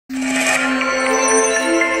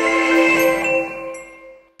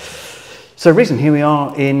So Reason, here we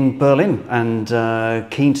are in Berlin and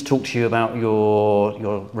keen to talk to you about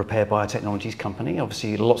your Repair Biotechnologies company.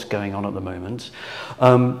 Obviously lots going on at the moment.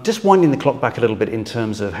 Just winding the clock back a little bit in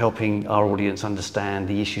terms of helping our audience understand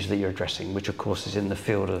the issues that you're addressing, which of course is in the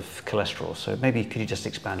field of cholesterol. So maybe could you just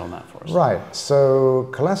expand on that for us? Right, so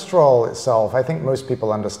cholesterol itself, I think most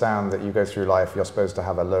people understand that you go through life, you're supposed to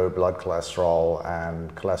have a low blood cholesterol,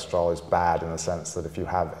 and cholesterol is bad in the sense that if you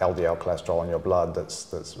have LDL cholesterol in your blood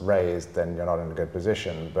that's raised, then you're not in a good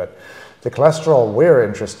position. But the cholesterol we're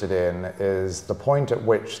interested in is the point at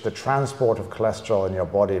which the transport of cholesterol in your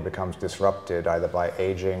body becomes disrupted either by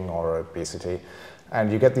aging or obesity,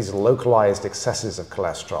 and you get these localized excesses of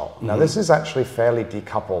cholesterol. Now this is actually fairly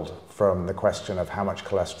decoupled from the question of how much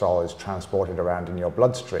cholesterol is transported around in your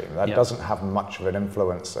bloodstream. That doesn't have much of an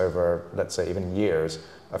influence over, let's say, even years,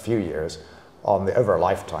 a few years, over a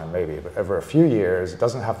lifetime maybe, but over a few years, it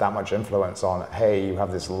doesn't have that much influence on, hey, you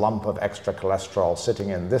have this lump of extra cholesterol sitting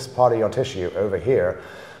in this part of your tissue over here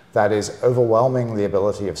that is overwhelming the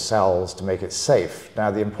ability of cells to make it safe.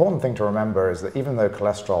 Now, the important thing to remember is that even though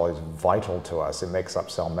cholesterol is vital to us, it makes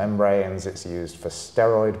up cell membranes, it's used for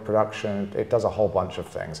steroid production, it does a whole bunch of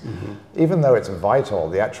things. Even though it's vital,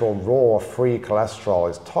 the actual raw free cholesterol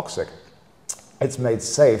is toxic. It's made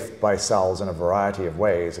safe by cells in a variety of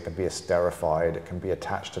ways. It can be esterified, it can be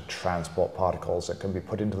attached to transport particles, it can be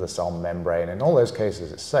put into the cell membrane. In all those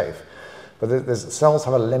cases, it's safe. But cells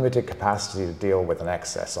have a limited capacity to deal with an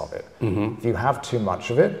excess of it. If you have too much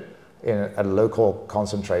of it in a local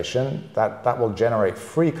concentration, that will generate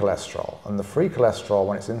free cholesterol. And the free cholesterol,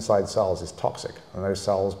 when it's inside cells, is toxic. And those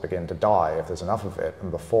cells begin to die if there's enough of it. And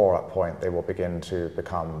before that point, they will begin to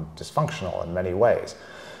become dysfunctional in many ways.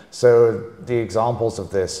 So the examples of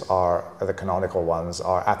this the canonical ones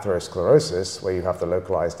are atherosclerosis, where you have the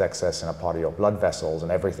localized excess in a part of your blood vessels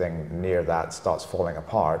and everything near that starts falling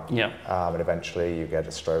apart. And eventually you get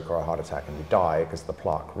a stroke or a heart attack and you die because the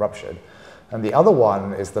plaque ruptured. And the other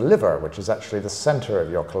one is the liver, which is actually the center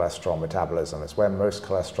of your cholesterol metabolism. It's where most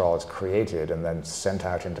cholesterol is created and then sent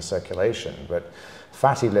out into circulation. But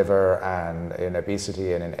fatty liver and in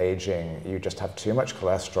obesity and in aging, you just have too much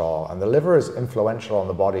cholesterol. And the liver is influential on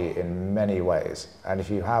the body in many ways. And if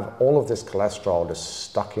you have all of this cholesterol just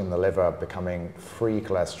stuck in the liver, becoming free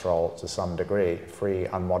cholesterol to some degree, free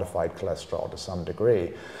unmodified cholesterol to some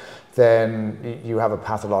degree, then you have a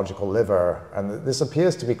pathological liver. And this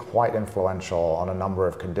appears to be quite influential on a number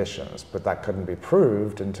of conditions, but that couldn't be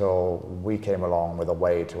proved until we came along with a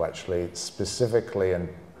way to actually specifically and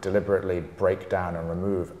deliberately break down and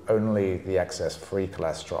remove only the excess free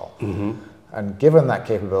cholesterol. And given that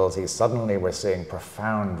capability, suddenly we're seeing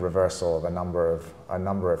profound reversal of a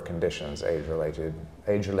number of conditions, age-related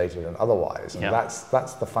and otherwise. And that's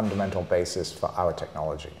the fundamental basis for our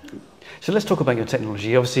technology. So let's talk about your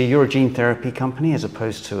technology. Obviously, you're a gene therapy company as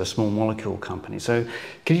opposed to a small molecule company. So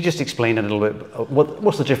could you just explain a little bit,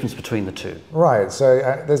 what's the difference between the two? Right, so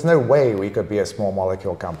there's no way we could be a small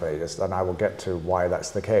molecule company, and I will get to why that's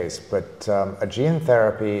the case. But a gene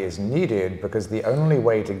therapy is needed because the only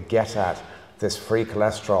way to get at this free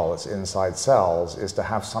cholesterol that's inside cells is to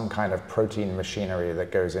have some kind of protein machinery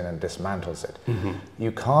that goes in and dismantles it.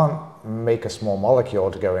 You can't make a small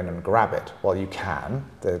molecule to go in and grab it. Well, you can.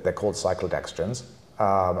 They're called cyclodextrins,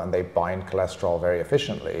 and they bind cholesterol very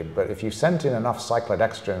efficiently. But if you sent in enough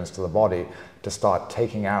cyclodextrins to the body to start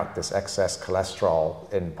taking out this excess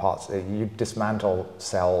cholesterol in parts, you'd dismantle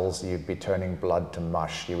cells, you'd be turning blood to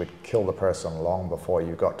mush, you would kill the person long before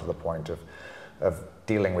you got to the point of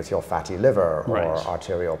dealing with your fatty liver or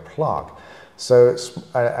arterial plaque. So,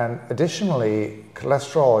 and additionally,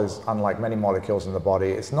 cholesterol is, unlike many molecules in the body,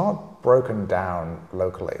 it's not broken down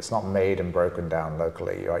locally. It's not made and broken down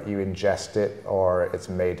locally. You ingest it, or it's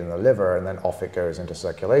made in the liver, and then off it goes into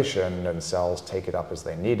circulation, and cells take it up as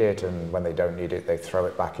they need it, and when they don't need it, they throw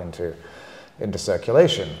it back into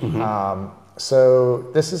circulation. So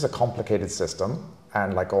this is a complicated system,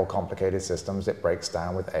 and like all complicated systems, it breaks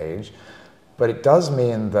down with age. But it does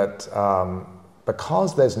mean that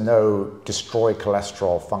because there's no destroy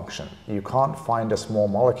cholesterol function, you can't find a small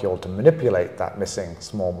molecule to manipulate that missing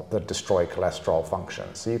the destroy cholesterol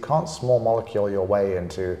function. So you can't small molecule your way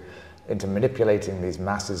into manipulating these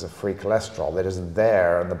masses of free cholesterol. They're just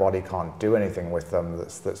there, and the body can't do anything with them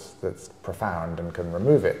that's profound and can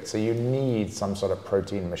remove it. So you need some sort of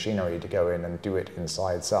protein machinery to go in and do it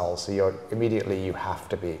inside cells. So you have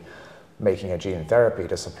to be making a gene therapy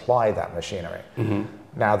to supply that machinery.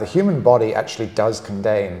 Now, the human body actually does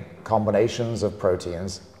contain combinations of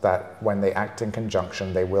proteins that when they act in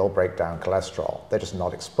conjunction, they will break down cholesterol. They're just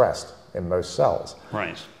not expressed in most cells.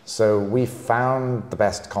 Right. So we found the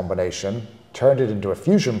best combination turned it into a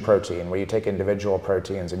fusion protein where you take individual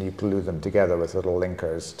proteins and you glue them together with little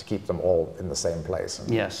linkers to keep them all in the same place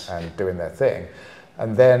and doing their thing.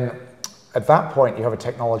 And then at that point, you have a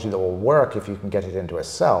technology that will work if you can get it into a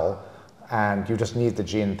cell, and you just need the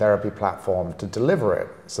gene therapy platform to deliver it.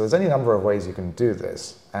 So there's any number of ways you can do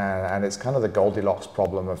this. And it's kind of the Goldilocks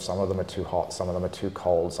problem of some of them are too hot, some of them are too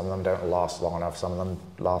cold, some of them don't last long enough, some of them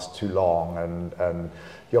last too long, and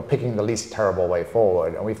you're picking the least terrible way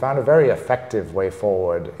forward. And we found a very effective way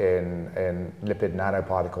forward in lipid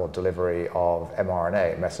nanoparticle delivery of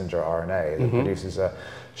mRNA, messenger RNA, that produces a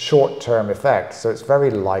short-term effect. So it's very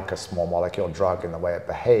like a small molecule drug in the way it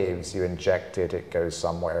behaves. You inject it, it goes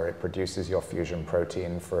somewhere, it produces your fusion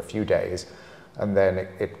protein for a few days, and then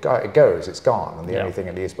it goes, it's gone. And the only thing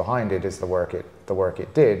it leaves behind it is the work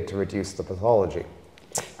it did to reduce the pathology.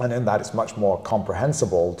 And in that, it's much more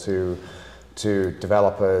comprehensible to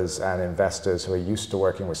developers and investors who are used to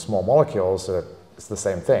working with small molecules. It's the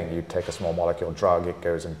same thing. You take a small molecule drug, it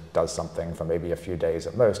goes and does something for maybe a few days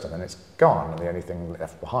at most, and then it's gone, and the only thing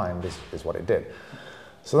left behind is what it did.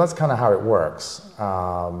 So that's kind of how it works,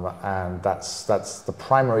 and that's the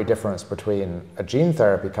primary difference between a gene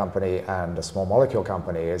therapy company and a small molecule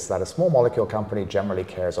company, is that a small molecule company generally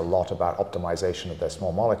cares a lot about optimization of their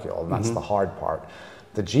small molecule, and that's the hard part.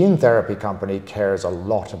 The gene therapy company cares a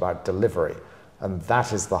lot about delivery, and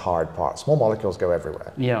that is the hard part. Small molecules go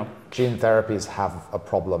everywhere. Gene therapies have a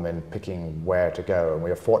problem in picking where to go, and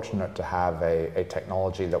we are fortunate to have a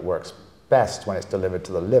technology that works best when it's delivered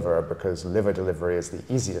to the liver, because liver delivery is the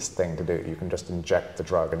easiest thing to do. You can just inject the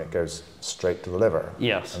drug and it goes straight to the liver.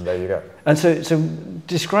 And there you go. And so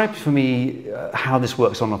describe for me how this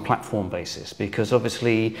works on a platform basis, because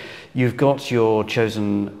obviously you've got your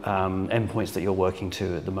chosen endpoints that you're working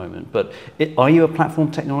to at the moment, but are you a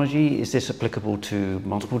platform technology? Is this applicable to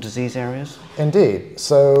multiple disease areas? Indeed.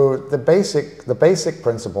 So the basic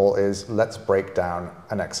principle is, let's break down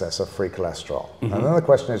an excess of free cholesterol. And then the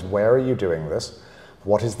question is, where are you doing this?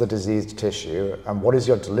 What is the diseased tissue, and what is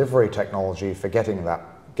your delivery technology for getting that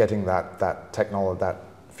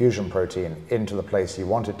fusion protein into the place you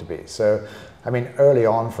want it to be? So, I mean, early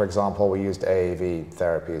on, for example, we used AAV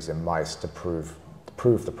therapies in mice to prove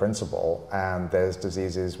the principle, and there's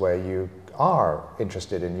diseases where you are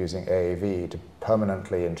interested in using AAV to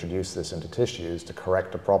permanently introduce this into tissues to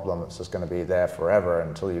correct a problem that's just going to be there forever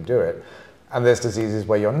until you do it. And there's diseases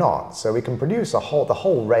where you're not. So we can produce the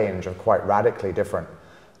whole range of quite radically different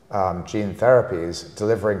gene therapies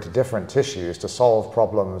delivering to different tissues to solve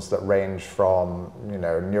problems that range from,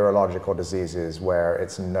 neurological diseases where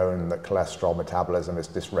it's known that cholesterol metabolism is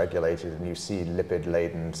dysregulated and you see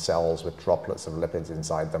lipid-laden cells with droplets of lipids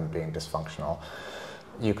inside them being dysfunctional.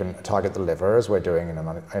 You can target the liver, as we're doing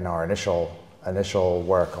in our initial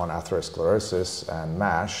work on atherosclerosis and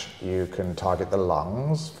MASH. You can target the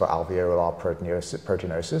lungs for alveolar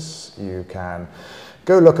proteinosis. You can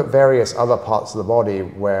go look at various other parts of the body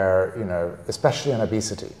where, especially in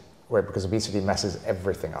obesity, because obesity messes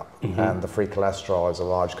everything up. And the free cholesterol is a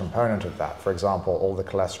large component of that. For example, all the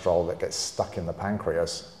cholesterol that gets stuck in the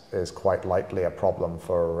pancreas is quite likely a problem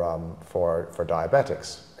for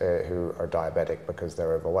diabetics who are diabetic because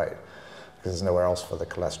they're overweight, because there's nowhere else for the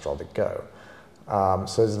cholesterol to go.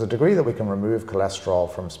 So to the degree that we can remove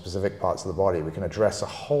cholesterol from specific parts of the body, we can address a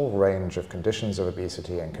whole range of conditions of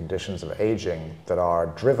obesity and conditions of aging that are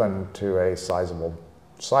driven to a sizable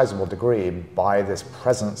degree by this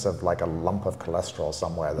presence of like a lump of cholesterol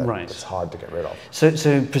somewhere that's hard to get rid of. So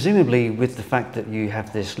presumably with the fact that you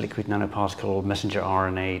have this liquid nanoparticle messenger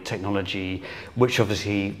RNA technology, which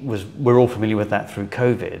obviously we're all familiar with that through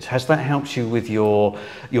COVID, has that helped you with your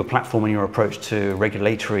platform and your approach to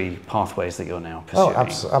regulatory pathways that you're now pursuing?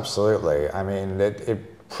 Oh, absolutely. I mean,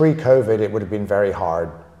 pre-COVID, it would have been very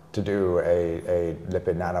hard to do a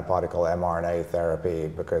lipid nanoparticle mRNA therapy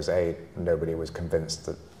because nobody was convinced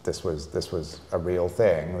that this was a real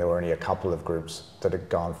thing. There were only a couple of groups that had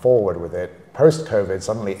gone forward with it. Post-COVID,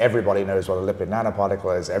 suddenly everybody knows what a lipid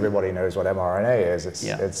nanoparticle is, everybody knows what mRNA is.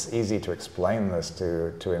 It's easy to explain this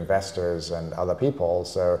to investors and other people.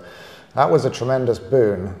 So that was a tremendous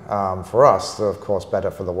boon for us, though of course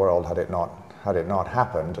better for the world had it not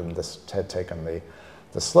happened and this had taken the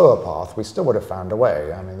slower path. We still would have found a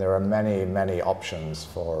way. I mean, there are many options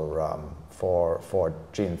for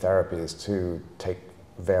gene therapies to take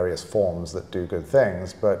various forms that do good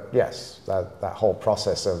things. But yes, that whole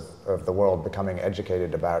process of the world becoming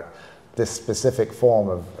educated about this specific form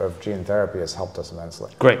of gene therapy has helped us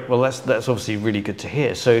immensely. Great. Well, that's obviously really good to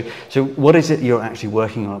hear. So what is it you're actually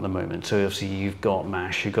working on at the moment? So obviously you've got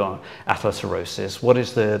MASH, you've got atherosclerosis. What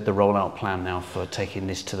is the rollout plan now for taking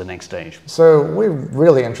this to the next stage? So we're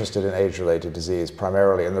really interested in age-related disease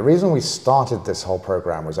primarily, and the reason we started this whole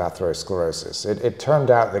program was atherosclerosis. It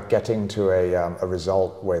turned out that getting to a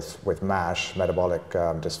result with MASH, metabolic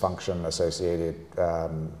dysfunction-associated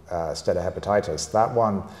steatohepatitis,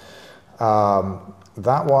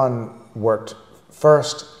 that one worked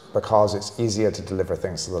first because it's easier to deliver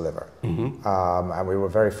things to the liver. And we were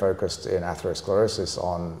very focused in atherosclerosis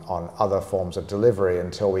on other forms of delivery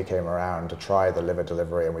until we came around to try the liver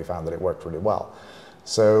delivery, and we found that it worked really well.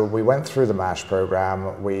 So we went through the MASH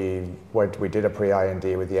program. We did a pre-IND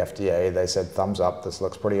with the FDA. They said, thumbs up, this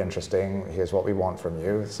looks pretty interesting. Here's what we want from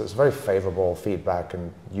you. So it's very favorable feedback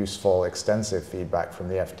and useful, extensive feedback from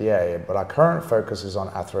the FDA. But our current focus is on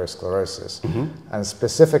atherosclerosis. And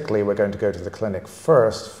specifically, we're going to go to the clinic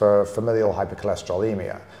first for familial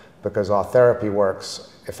hypercholesterolemia, because our therapy works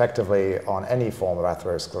effectively on any form of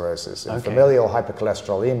atherosclerosis. In familial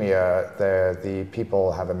hypercholesterolemia, the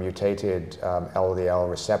people have a mutated LDL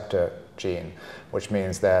receptor gene, which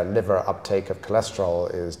means their liver uptake of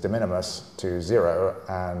cholesterol is de minimis to 0,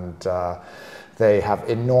 and they have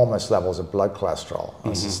enormous levels of blood cholesterol.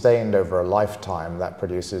 And sustained over a lifetime, that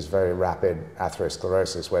produces very rapid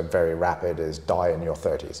atherosclerosis, where very rapid is die in your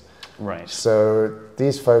 30s. Right. So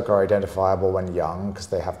these folk are identifiable when young because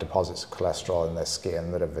they have deposits of cholesterol in their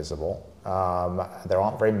skin that are visible. There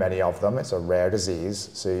aren't very many of them. It's a rare disease,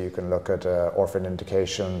 so you can look at orphan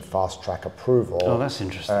indication, fast track approval. Oh, that's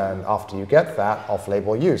interesting. And after you get that,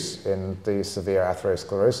 off-label use in the severe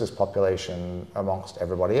atherosclerosis population amongst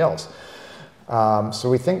everybody else. So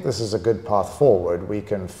we think this is a good path forward. We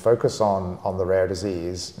can focus on the rare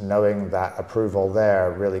disease, knowing that approval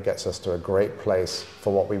there really gets us to a great place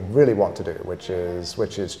for what we really want to do, which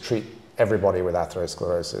is treat everybody with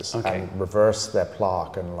atherosclerosis and reverse their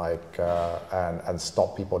plaque and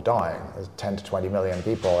stop people dying. There's 10 to 20 million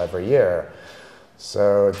people every year.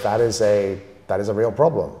 So that is a real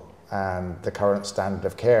problem. And the current standard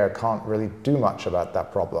of care can't really do much about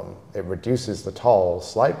that problem. It reduces the toll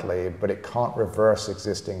slightly, but it can't reverse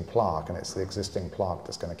existing plaque, and it's the existing plaque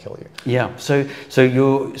that's going to kill you. Yeah. So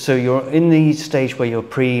you're in the stage where you're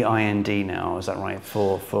pre-IND now, is that right?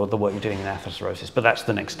 For the work you're doing in atherosclerosis, but that's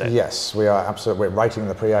the next step. Yes, we are absolutely. We're writing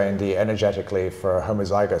the pre-IND energetically for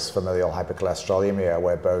homozygous familial hypercholesterolemia,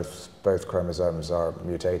 where both chromosomes are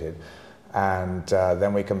mutated. And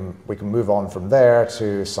then we can move on from there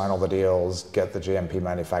to sign all the deals, get the GMP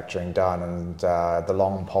manufacturing done, and the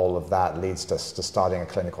long pole of that leads us to starting a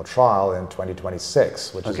clinical trial in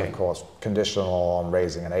 2026, which is of course conditional on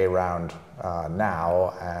raising an A round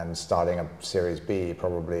now and starting a Series B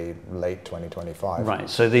probably late 2025. Right,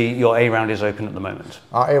 so your A round is open at the moment?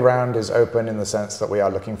 Our A round is open in the sense that we are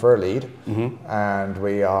looking for a lead, and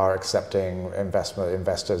we are accepting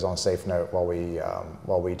investors on safe note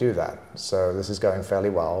while we do that. So this is going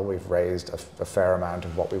fairly well. We've raised a fair amount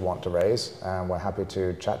of what we want to raise, and we're happy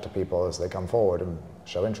to chat to people as they come forward and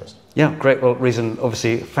show interest. Yeah, great. Well, Reason,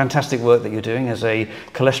 obviously fantastic work that you're doing. As a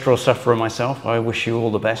cholesterol sufferer myself, I wish you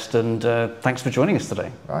all the best, and thanks for joining us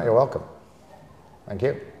today. You're welcome. Thank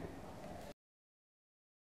you.